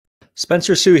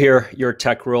Spencer Sue here, your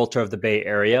tech realtor of the Bay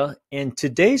Area. And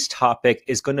today's topic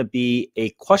is going to be a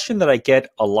question that I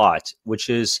get a lot, which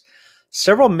is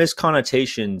several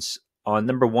misconnotations on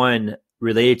number one,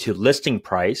 related to listing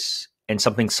price and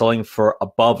something selling for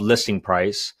above listing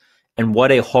price, and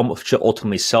what a home should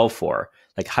ultimately sell for.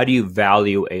 Like, how do you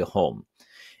value a home?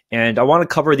 And I want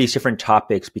to cover these different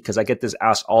topics because I get this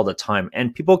asked all the time,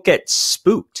 and people get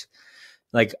spooked.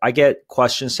 Like, I get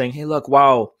questions saying, hey, look,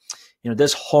 wow,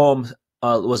 this home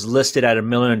was listed at $1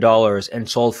 million and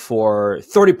sold for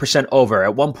 30% over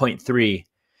at 1.3.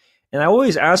 And I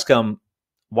always ask them,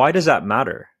 why does that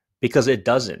matter? Because it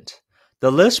doesn't.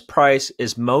 The list price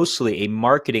is mostly a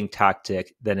marketing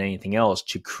tactic than anything else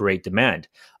to create demand.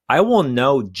 I will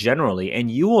know generally,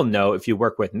 and you will know if you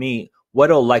work with me,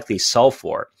 what it'll likely sell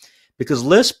for. Because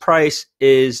list price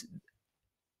is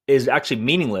actually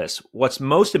meaningless. What's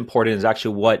most important is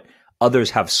actually what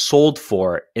others have sold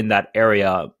for in that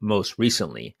area most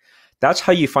recently. That's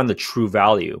how you find the true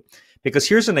value. Because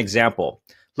here's an example.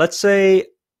 Let's say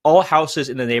all houses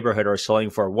in the neighborhood are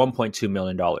selling for $1.2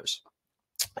 million.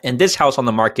 And this house on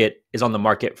the market is on the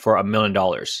market for $1 million.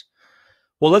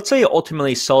 Well, let's say it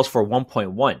ultimately sells for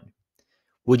 1.1.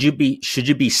 Should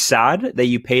you be sad that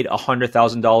you paid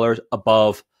 $100,000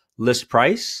 above list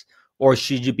price? Or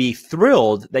should you be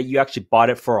thrilled that you actually bought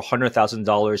it for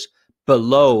 $100,000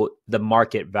 below the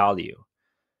market value?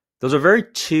 Those are very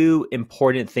two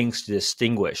important things to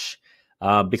distinguish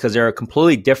because they're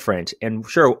completely different. And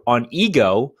sure, on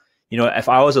ego, if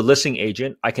I was a listing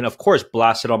agent, I can of course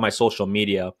blast it on my social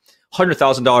media,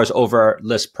 $100,000 over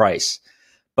list price.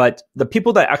 But the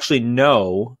people that actually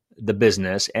know the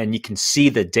business and you can see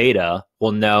the data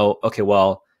will know, okay,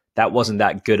 well, that wasn't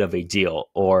that good of a deal,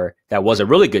 or that was a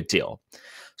really good deal.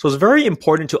 So it's very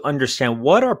important to understand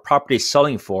what our property is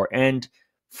selling for. And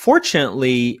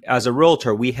fortunately, as a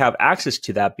realtor, we have access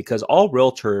to that because all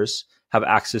realtors have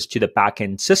access to the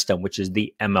backend system, which is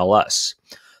the MLS.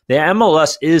 The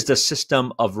MLS is the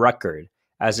system of record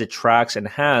as it tracks and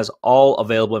has all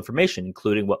available information,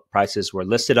 including what prices were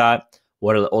listed at,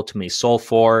 what it ultimately sold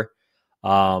for,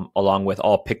 along with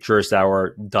all pictures that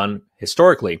were done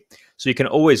historically. So you can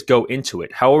always go into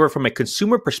it. However, from a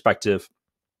consumer perspective,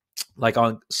 like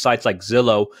on sites like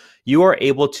Zillow, you are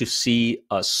able to see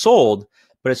sold,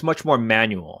 but it's much more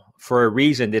manual. For a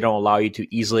reason, they don't allow you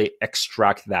to easily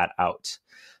extract that out.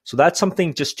 So that's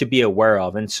something just to be aware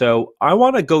of. And so I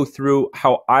want to go through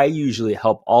how I usually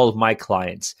help all of my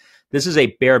clients. This is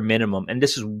a bare minimum, and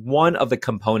this is one of the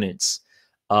components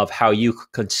of how you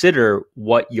consider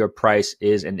what your price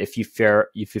is, and if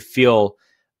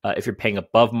you're paying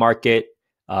above market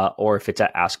or if it's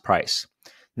at ask price.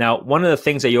 Now, one of the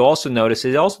things that you also notice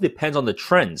is it also depends on the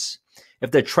trends.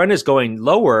 If the trend is going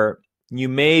lower, you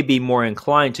may be more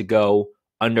inclined to go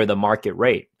under the market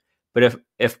rate. But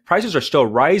if prices are still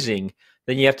rising,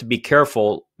 then you have to be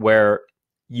careful where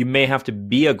you may have to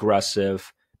be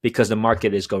aggressive because the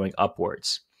market is going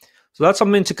upwards. So that's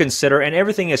something to consider, and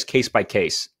everything is case by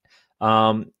case.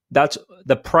 That's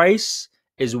the price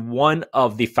is one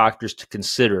of the factors to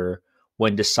consider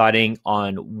when deciding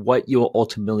on what you'll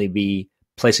ultimately be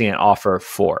placing an offer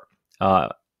for.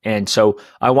 And so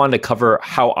I wanted to cover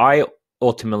how I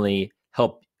ultimately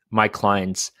help my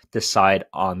clients decide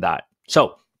on that.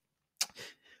 So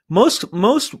most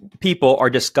people are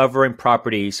discovering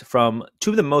properties from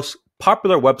two of the most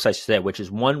popular websites today, which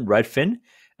is one, Redfin,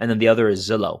 and then the other is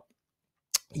Zillow.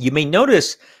 You may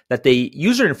notice that the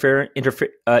user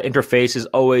interface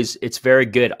is it's very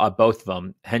good on both of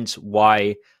them, hence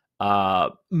why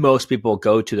most people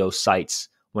go to those sites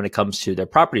when it comes to their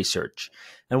property search.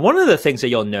 And one of the things that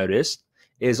you'll notice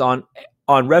is on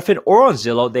Redfin or on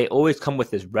Zillow, they always come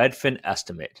with this Redfin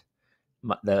estimate,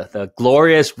 the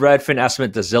glorious Redfin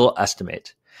estimate, the Zillow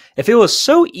estimate. If it was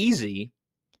so easy,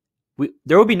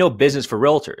 there would be no business for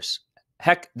realtors.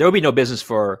 Heck, there would be no business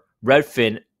for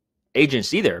Redfin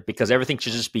agents either, because everything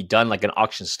should just be done like an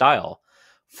auction style.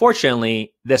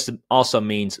 Fortunately, this also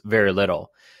means very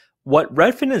little. What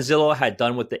Redfin and Zillow had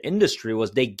done with the industry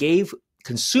was they gave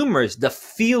consumers the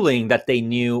feeling that they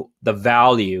knew the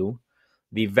value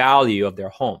of their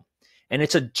home. And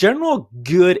it's a general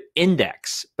good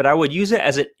index, but I would use it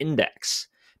as an index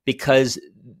because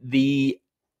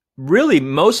really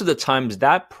most of the times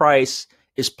that price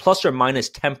is plus or minus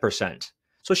 10%.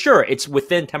 So sure, it's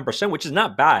within 10%, which is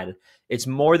not bad. It's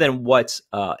more than what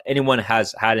anyone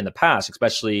has had in the past,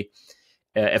 especially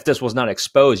if this was not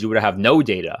exposed, you would have no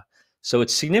data. So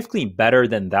it's significantly better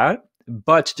than that.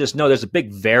 But just know there's a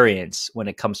big variance when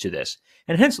it comes to this.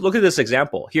 And hence, look at this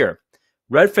example here.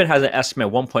 Redfin has an estimate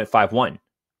of 1.51.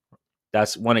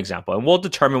 That's one example. And we'll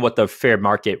determine what the fair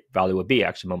market value would be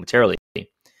actually momentarily.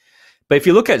 But if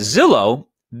you look at Zillow,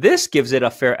 this gives it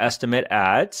a fair estimate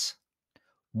at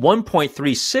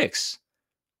 1.36.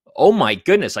 Oh my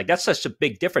goodness, like that's such a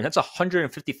big difference. That's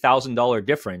 $150,000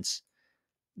 difference.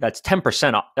 That's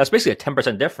 10%. That's basically a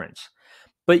 10% difference.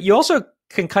 But you also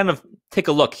can kind of take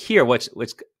a look here. What's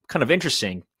kind of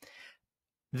interesting.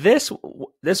 This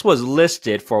was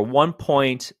listed for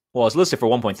it's listed for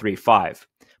 1.35,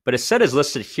 but it said it's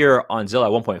listed here on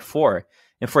Zillow at 1.4.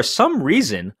 And for some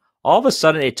reason, all of a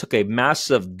sudden it took a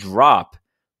massive drop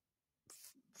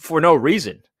for no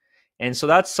reason. And so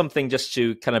that's something just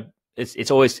to kind of,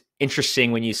 it's always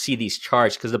interesting when you see these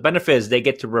charts, because the benefit is they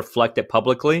get to reflect it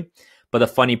publicly. But the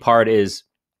funny part is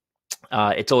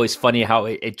it's always funny how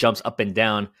it jumps up and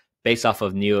down based off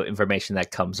of new information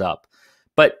that comes up.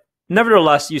 But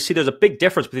nevertheless, you see there's a big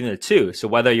difference between the two. So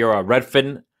whether you're a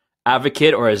Redfin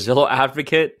advocate or a Zillow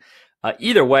advocate,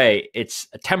 either way, it's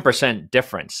a 10%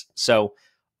 difference. So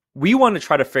we want to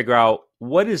try to figure out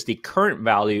what is the current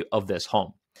value of this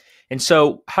home. And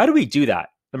so how do we do that?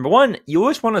 Number one, you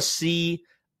always want to see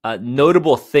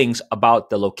notable things about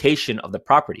the location of the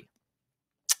property.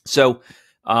 So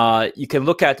you can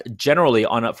look at generally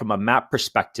from a map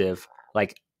perspective,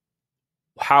 like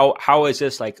how is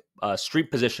this like street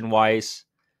position wise?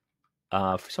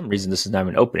 For some reason, this is not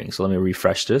even opening. So let me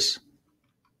refresh this.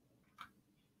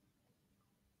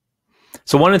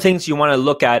 So one of the things you want to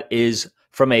look at is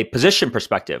from a position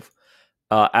perspective,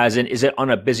 as in, is it on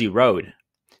a busy road?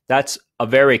 That's a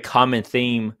very common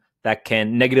theme that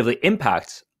can negatively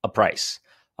impact a price.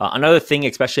 Another thing,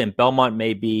 especially in Belmont,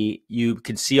 may be you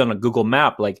can see on a Google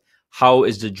map, like how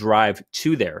is the drive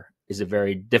to there? Is it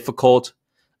very difficult?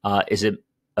 Is it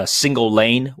a single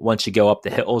lane once you go up the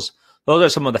hills? Those are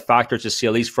some of the factors to see,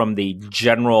 at least from the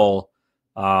general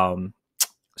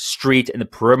street and the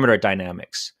perimeter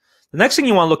dynamics. The next thing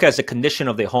you want to look at is the condition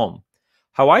of the home.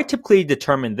 How I typically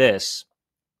determine this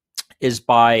is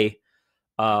by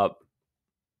kind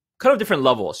of different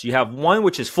levels. You have one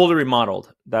which is fully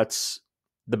remodeled. That's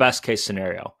the best case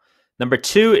scenario. Number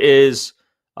two is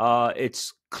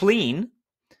it's clean,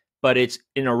 but it's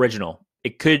in original.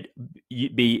 It could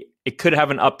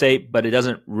have an update, but it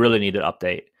doesn't really need an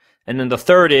update. And then the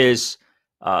third is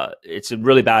it's in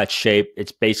really bad shape.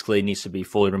 It basically needs to be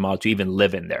fully remodeled to even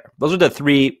live in there. Those are the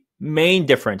three main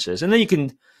differences. And then you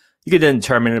can then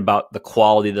determine about the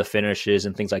quality of the finishes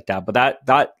and things like that. But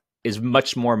that is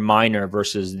much more minor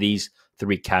versus these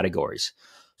three categories.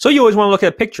 So you always want to look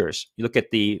at pictures. You look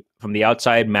at from the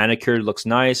outside, manicured, looks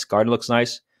nice, garden looks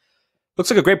nice.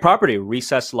 Looks like a great property.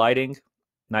 Recessed lighting,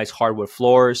 nice hardwood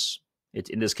floors.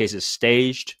 In this case, it's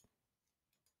staged.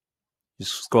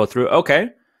 Just scroll through.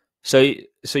 Okay. So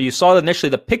you saw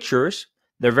initially the pictures.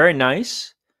 They're very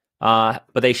nice, but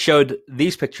they showed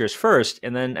these pictures first.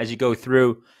 And then as you go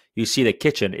through, you see the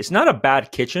kitchen. It's not a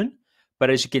bad kitchen, but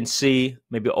as you can see,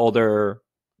 maybe older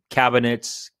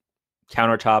cabinets,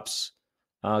 countertops.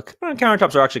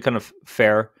 Countertops are actually kind of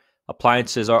fair.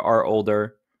 Appliances are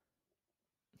older.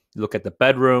 Look at the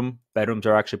bedroom. Bedrooms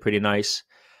are actually pretty nice.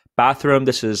 Bathroom,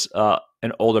 this is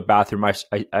an older bathroom.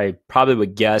 I probably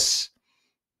would guess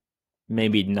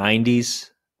maybe 90s.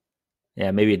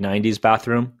 Yeah, maybe a 90s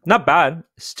bathroom. Not bad.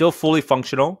 Still fully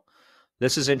functional.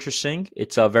 This is interesting.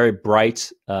 It's a very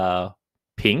bright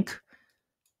pink.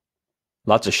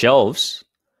 Lots of shelves.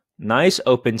 Nice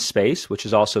open space, which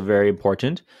is also very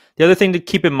important. The other thing to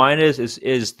keep in mind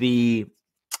is the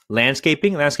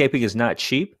landscaping. Landscaping is not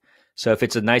cheap. So if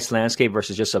it's a nice landscape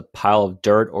versus just a pile of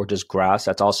dirt or just grass,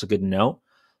 that's also good to know.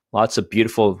 Lots of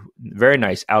beautiful, very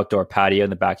nice outdoor patio in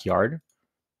the backyard.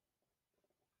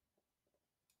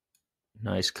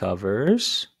 Nice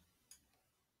covers.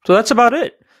 So that's about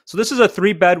it. So this is a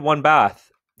 3-bed,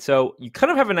 1-bath. So you kind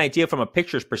of have an idea from a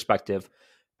pictures perspective.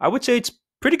 I would say it's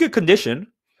pretty good condition.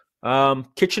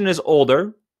 Kitchen is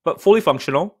older, but fully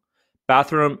functional.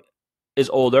 Bathroom is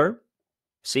older,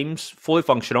 seems fully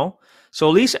functional. So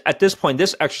at least at this point,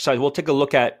 this exercise, we'll take a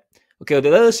look at, okay,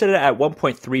 let's set it at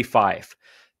 1.35.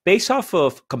 Based off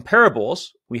of comparables,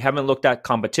 we haven't looked at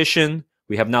competition.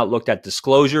 We have not looked at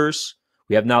disclosures.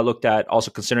 We have not looked at also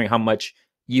considering how much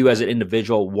you as an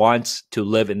individual wants to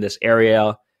live in this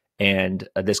area and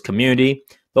this community.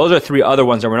 Those are 3 other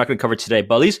ones that we're not going to cover today,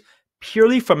 but at least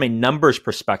purely from a numbers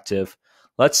perspective,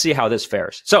 let's see how this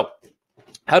fares. So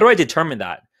how do I determine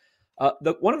that?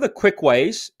 One of the quick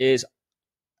ways is,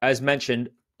 as mentioned,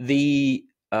 the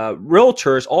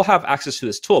realtors all have access to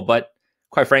this tool, but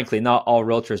quite frankly, not all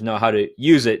realtors know how to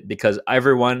use it because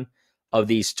every one of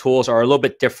these tools are a little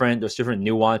bit different. There's different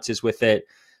nuances with it.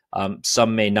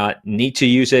 Some may not need to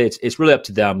use it. It's really up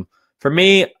to them For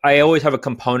me, I always have a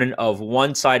component of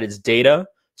one side is data,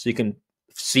 so you can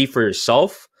see for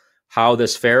yourself how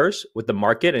this fares with the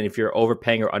market and if you're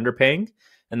overpaying or underpaying.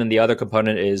 And then the other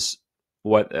component is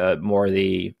what more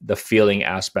the feeling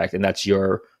aspect, and that's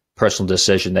your personal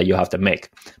decision that you have to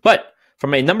make. But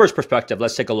from a numbers perspective,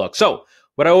 let's take a look. So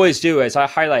what I always do is I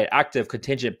highlight active,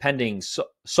 contingent, pending,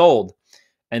 sold,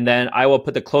 and then I will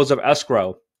put the close of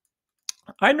escrow.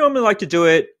 I normally like to do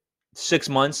it 6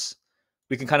 months.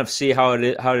 We can kind of see how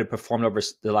it performed over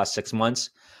the last 6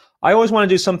 months. I always want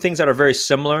to do some things that are very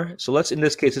similar. So let's, in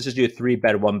this case, let's just do a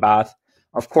 3-bed, 1-bath.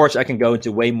 Of course, I can go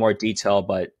into way more detail,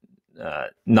 but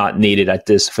not needed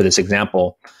for this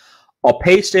example. I'll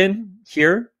paste in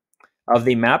here of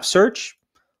the map search.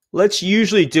 Let's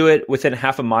usually do it within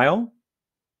half a mile.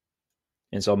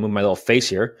 And so I'll move my little face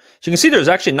here. So you can see there's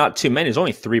actually not too many. There's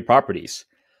only 3 properties.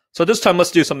 So this time,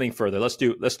 let's do something further. Let's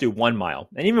do 1 mile.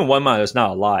 And even 1 mile is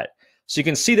not a lot. So you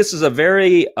can see this is a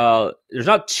very, there's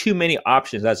not too many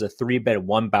options as a 3-bed,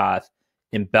 1-bath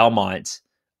in Belmont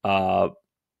at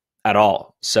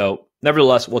all. So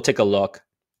nevertheless, we'll take a look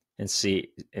and see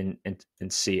and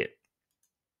see it.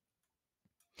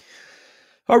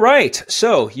 All right,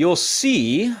 so you'll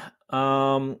see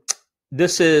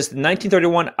this is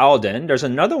 1931 Alden. There's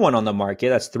another one on the market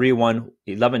that's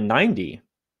 1190.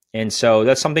 And so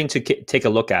that's something to take a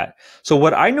look at. So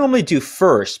what I normally do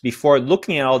first, before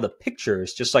looking at all the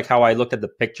pictures, just like how I looked at the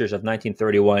pictures of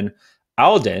 1931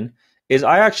 Alden, is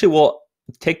I actually will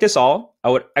take this all, I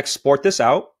would export this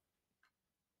out,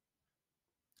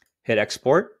 hit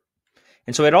export.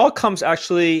 And so it all comes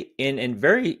actually in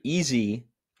very easy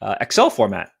Excel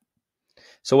format.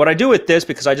 So what I do with this,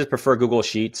 because I just prefer Google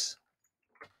Sheets,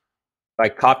 I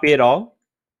copy it all,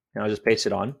 and I'll just paste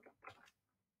it on.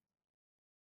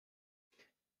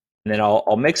 And then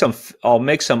I'll make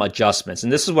some adjustments.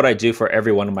 And this is what I do for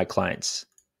every one of my clients.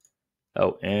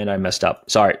 Oh, and I messed up.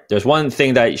 Sorry. There's one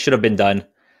thing that should have been done.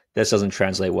 This doesn't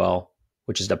translate well,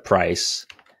 which is the price.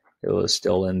 It was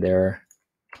still in there.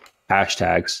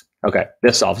 Hashtags. Okay,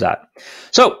 this solves that.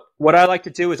 So what I like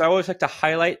to do is I always like to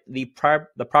highlight the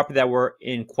property that we're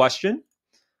in question.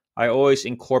 I always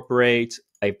incorporate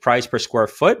a price per square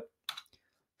foot.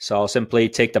 So I'll simply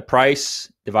take the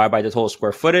price, divide by the total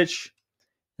square footage,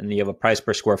 and you have a price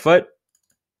per square foot.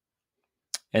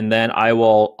 And then I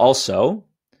will also,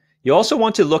 you also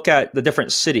want to look at the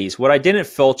different cities. What I didn't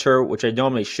filter, which I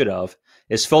normally should have,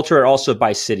 is filter it also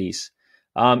by cities.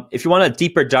 If you want a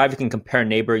deeper dive, you can compare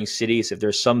neighboring cities if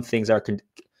there's some things that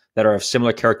are of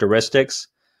similar characteristics.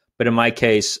 But in my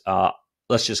case,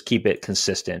 let's just keep it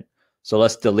consistent. So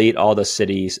let's delete all the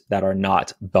cities that are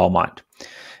not Belmont.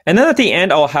 And then at the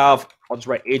end, I'll just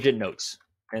write agent notes.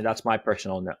 And that's my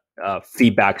personal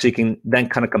feedback. So you can then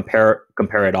kind of compare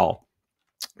it all.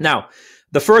 Now,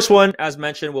 the first one, as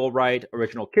mentioned, we'll write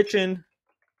original kitchen,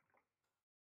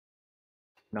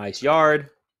 nice yard,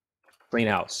 clean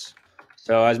house.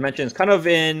 So as mentioned, it's kind of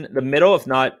in the middle, if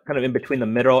not kind of in between the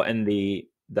middle and the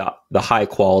high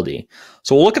quality.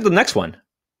 So we'll look at the next one.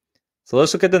 So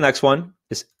let's look at the next one.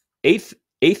 It's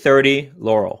 830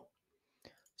 Laurel.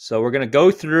 So we're going to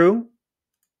go through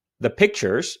the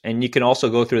pictures, and you can also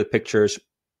go through the pictures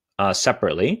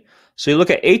separately. So you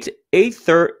look at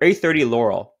 830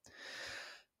 Laurel.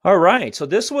 All right, so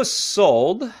this was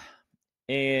sold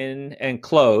and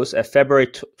closed at February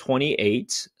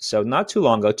 28th. So not too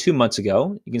long ago, 2 months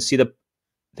ago. You can see the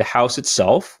house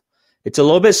itself. It's a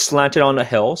little bit slanted on the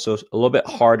hill, so it's a little bit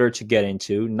harder to get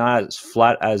into, not as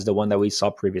flat as the one that we saw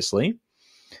previously.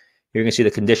 Here you can see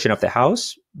the condition of the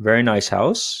house. Very nice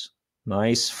house.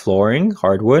 Nice flooring,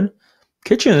 hardwood.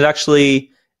 Kitchen is actually,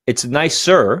 it's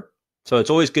nicer. So it's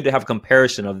always good to have a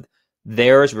comparison of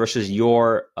theirs versus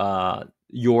yours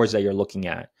that you're looking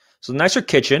at. So nicer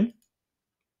kitchen.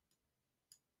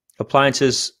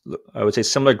 Appliances, I would say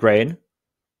similar grade.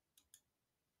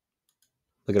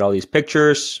 Look at all these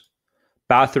pictures.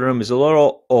 Bathroom is a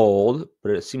little old,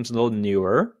 but it seems a little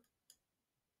newer.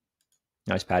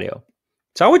 Nice patio.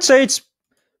 So I would say it's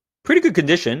pretty good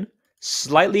condition.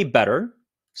 Slightly better.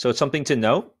 So it's something to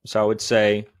note. So I would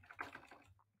say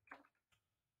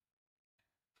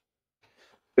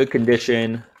good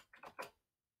condition.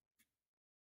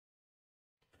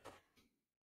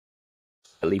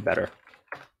 Slightly better.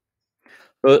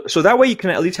 So that way you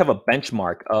can at least have a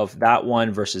benchmark of that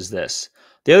one versus this.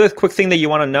 The other quick thing that you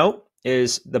want to note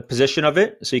is the position of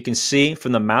it. So you can see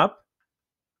from the map,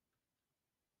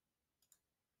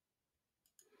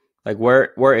 like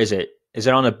where is it? Is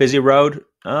it on a busy road?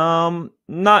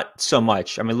 Not so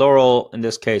much. I mean, Laurel in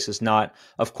this case is not.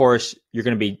 Of course, you're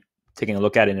going to be taking a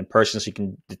look at it in person, so you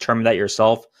can determine that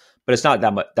yourself. But it's not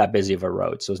that busy of a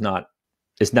road, so it's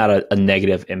it's not a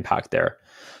negative impact there.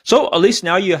 So at least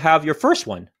now you have your first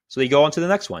one. So you go on to the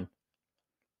next one.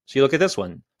 So you look at this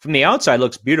one. From the outside, it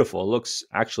looks beautiful. It looks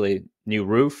actually new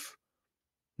roof,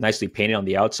 nicely painted on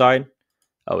the outside.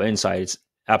 Oh, inside, it's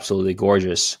absolutely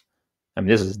gorgeous. I mean,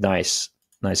 this is nice.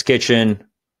 Nice kitchen.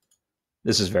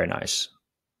 This is very nice.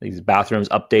 These bathrooms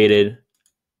updated.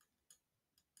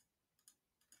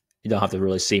 You don't have to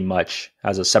really see much.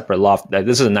 Has a separate loft.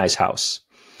 This is a nice house.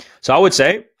 So I would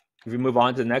say, if we move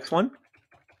on to the next one,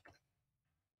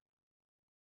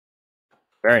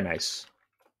 very nice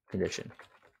condition.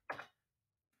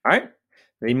 All right,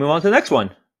 then you move on to the next one.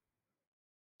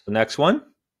 The next one,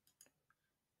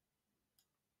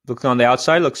 looking on the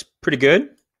outside, looks pretty good.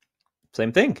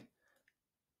 Same thing.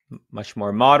 Much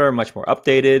more modern, much more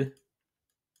updated.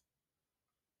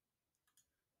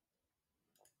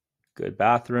 Good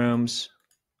bathrooms.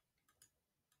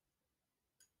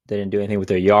 They didn't do anything with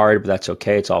their yard, but that's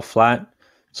okay. It's all flat.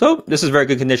 So this is very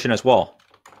good condition as well.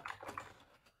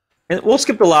 And we'll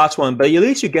skip the last one, but at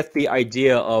least you get the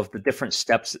idea of the different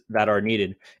steps that are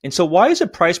needed. And so why is the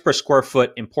price per square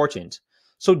foot important?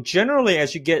 So generally,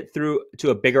 as you get through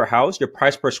to a bigger house, your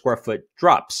price per square foot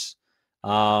drops.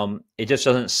 It just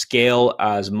doesn't scale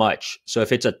as much. So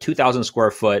if it's a 2,000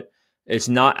 square foot, it's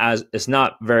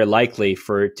not very likely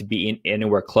for it to be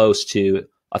anywhere close to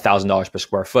 $1,000 per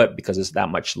square foot because it's that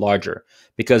much larger.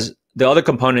 Because the other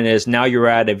component is now you're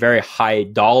at a very high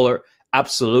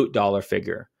absolute dollar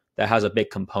figure that has a big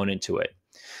component to it.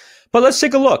 But let's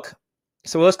take a look.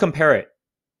 So let's compare it.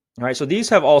 All right, so these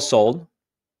have all sold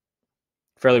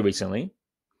fairly recently.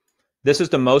 This is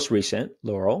the most recent,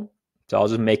 Laurel. So I'll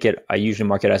just I usually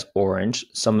mark it as orange.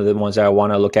 Some of the ones that I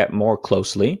want to look at more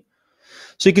closely.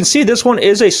 So you can see this one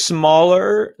is a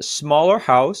smaller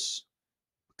house.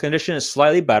 Condition is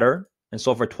slightly better and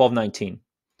sold for $1,219.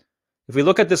 If we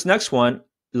look at this next one,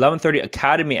 1130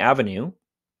 Academy Avenue,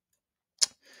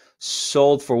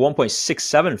 sold for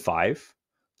 $1.675.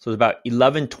 So it's about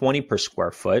 $1,120 per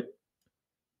square foot.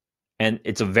 And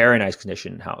it's a very nice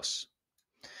condition house.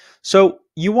 So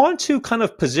you want to kind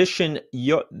of position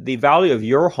the value of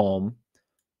your home,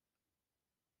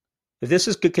 if this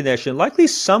is good condition, likely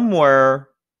somewhere,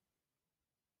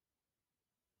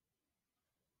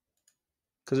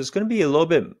 because it's going to be a little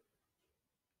bit,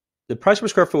 the price per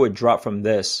square foot would drop from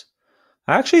this.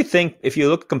 I actually think if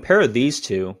you compare these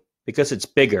two, because it's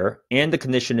bigger and the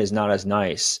condition is not as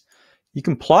nice, you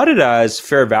can plot it as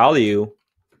fair value.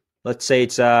 Let's say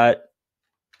it's at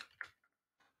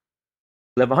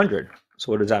 1,100.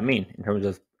 So what does that mean in terms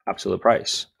of absolute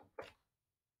price?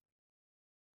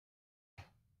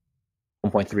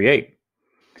 1.38. I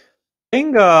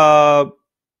think a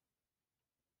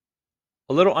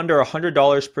little under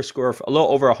 $100 per square, a little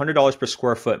over $100 per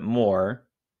square foot more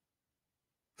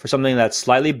for something that's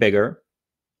slightly bigger,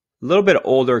 a little bit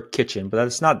older kitchen, but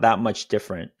that's not that much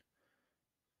different.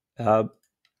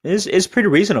 Is pretty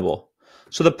reasonable.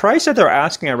 So the price that they're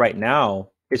asking at right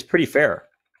now is pretty fair.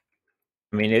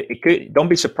 I mean, it could. Don't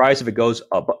be surprised if it goes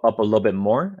up a little bit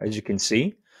more, as you can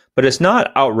see, but it's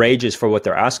not outrageous for what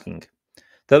they're asking.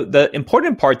 The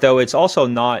important part, though, it's also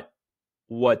not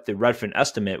what the Redfin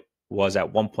estimate was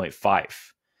at 1.5,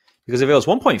 because if it was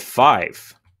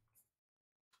 1.5,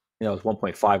 it was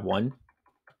 1.51,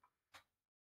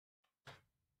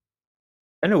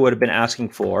 then it would have been asking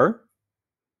for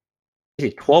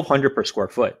 $1,200 per square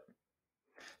foot.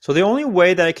 So the only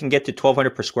way that I can get to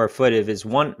 $1,200 per square foot is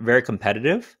one, very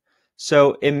competitive.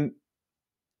 So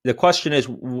the question is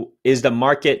has the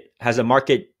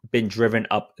market been driven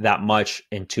up that much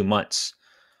in 2 months?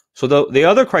 So the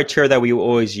other criteria that we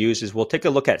always use is we'll take a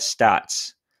look at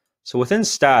stats. So within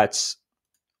stats,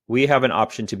 we have an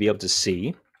option to be able to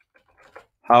see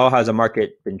how has the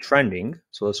market been trending.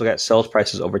 So let's look at sales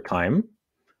prices over time.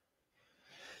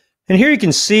 And here you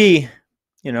can see,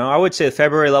 I would say the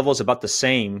February level is about the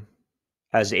same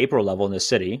as the April level in the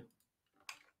city.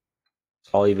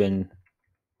 So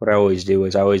what I always do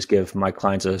is I always give my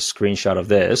clients a screenshot of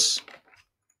this,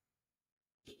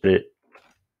 put it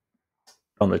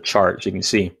on the chart so you can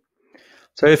see.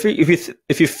 So if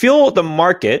you feel the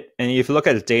market and if you look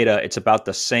at the data, it's about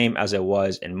the same as it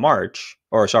was in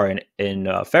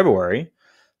in February,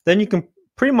 then you can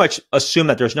pretty much assume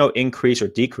that there's no increase or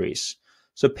decrease.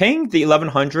 So paying the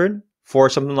 $1,100 for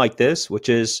something like this, which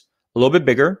is a little bit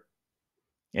bigger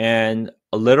and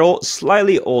a little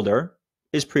slightly older,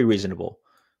 is pretty reasonable.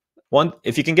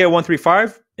 If you can get a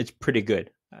 135, it's pretty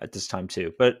good at this time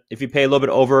too. But if you pay a little bit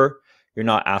over, you're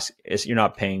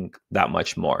not paying that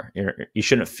much more. You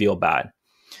shouldn't feel bad.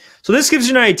 So this gives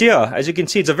you an idea. As you can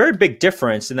see, it's a very big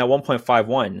difference in that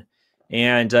 1.51.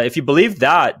 And if you believe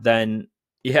that, then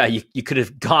Yeah, you could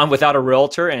have gone without a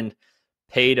realtor and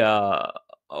paid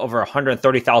over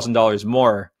 $130,000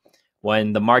 more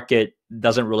when the market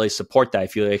doesn't really support that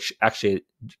if you actually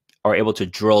are able to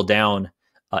drill down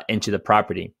into the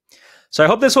property. So I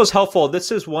hope this was helpful.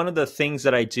 This is one of the things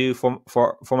that I do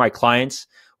for my clients.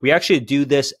 We actually do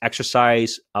this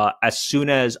exercise as soon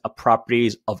as a property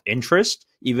is of interest,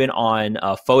 even on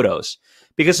photos,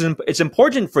 because it's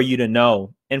important for you to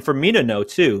know and for me to know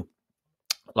too,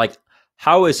 like,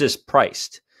 how is this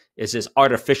priced? Is this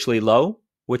artificially low?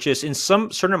 Which is, in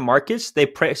some certain markets, they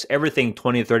price everything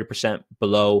 20 to 30%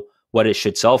 below what it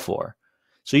should sell for.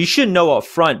 So you should know up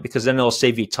front, because then it'll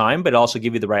save you time, but also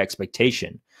give you the right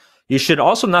expectation. You should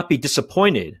also not be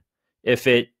disappointed if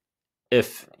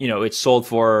it's sold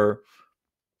for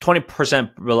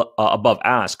 20% above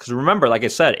ask. Because remember, like I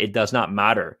said, it does not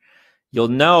matter. You'll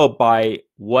know by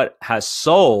what has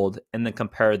sold and then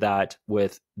compare that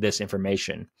with this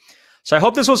information. So I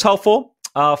hope this was helpful.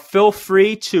 Feel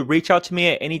free to reach out to me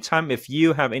at any time if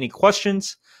you have any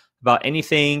questions about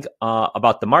anything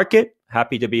about the market.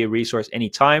 Happy to be a resource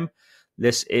anytime.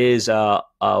 This is a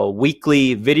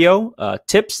weekly video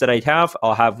tips that I have.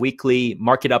 I'll have weekly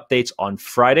market updates on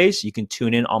Fridays. You can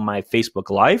tune in on my Facebook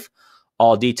Live.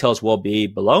 All details will be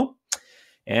below.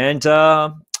 And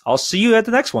I'll see you at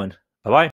the next one. Bye-bye.